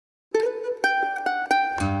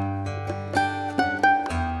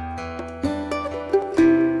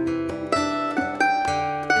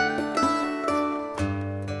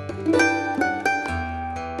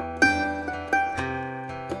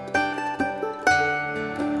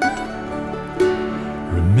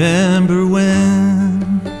Remember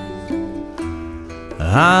when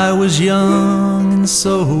I was young and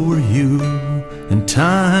so were you, and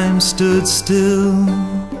time stood still,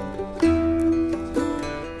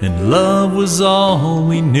 and love was all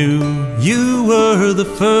we knew. You were the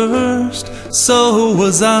first, so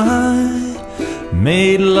was I.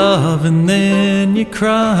 Made love and then you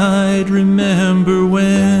cried. Remember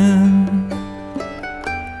when?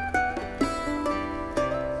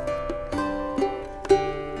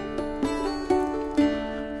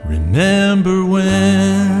 Remember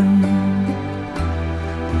when?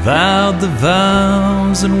 Vowed the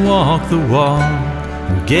vows and walked the walk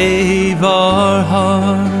and gave our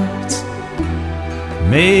hearts.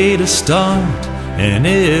 Made a start and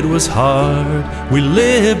it was hard. We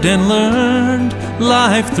lived and learned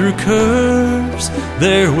life through curves.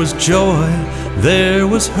 There was joy, there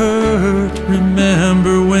was hurt.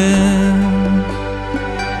 Remember when?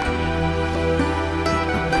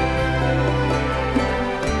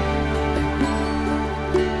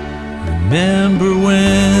 Remember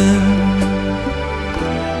when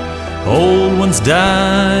old ones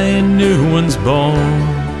die and new ones born,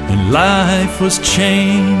 and life was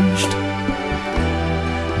changed,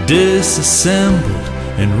 disassembled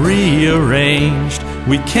and rearranged.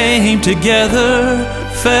 We came together,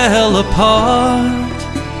 fell apart,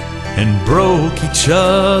 and broke each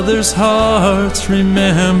other's hearts.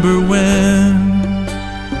 Remember when?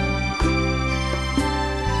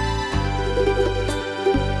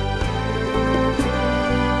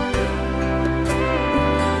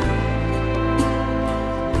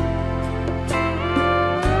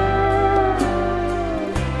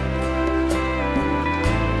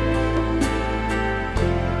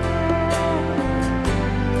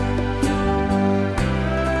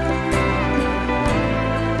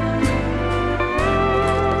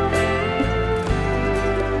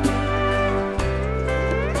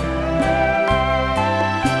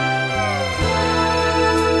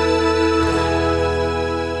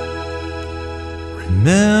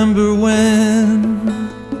 Remember when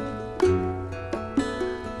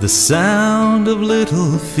the sound of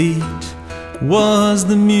little feet was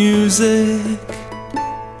the music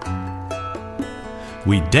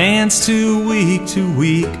we danced to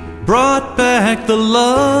week, brought back the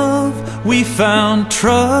love we found,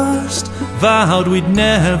 trust, vowed we'd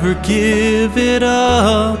never give it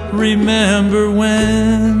up. Remember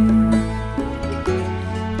when?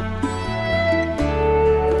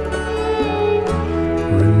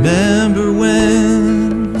 Remember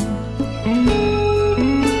when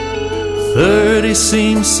 30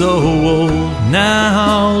 seems so old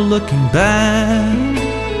now, looking back.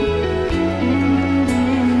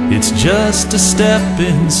 It's just a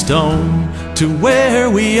stepping stone to where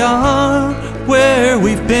we are, where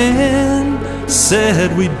we've been.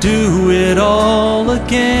 Said we'd do it all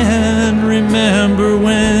again. Remember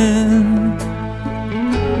when?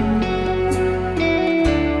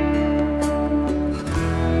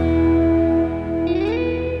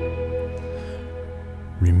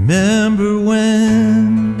 Remember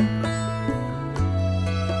when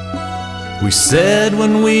we said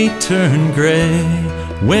when we turn gray,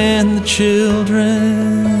 when the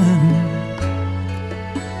children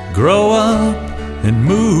grow up and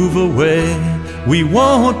move away, we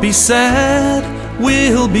won't be sad,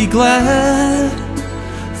 we'll be glad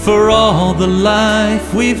for all the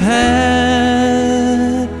life we've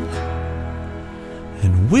had.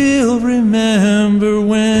 And we'll remember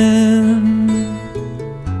when.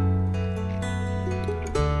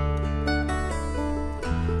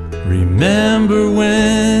 Remember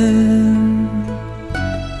when?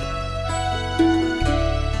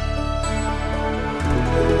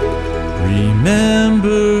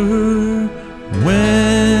 Remember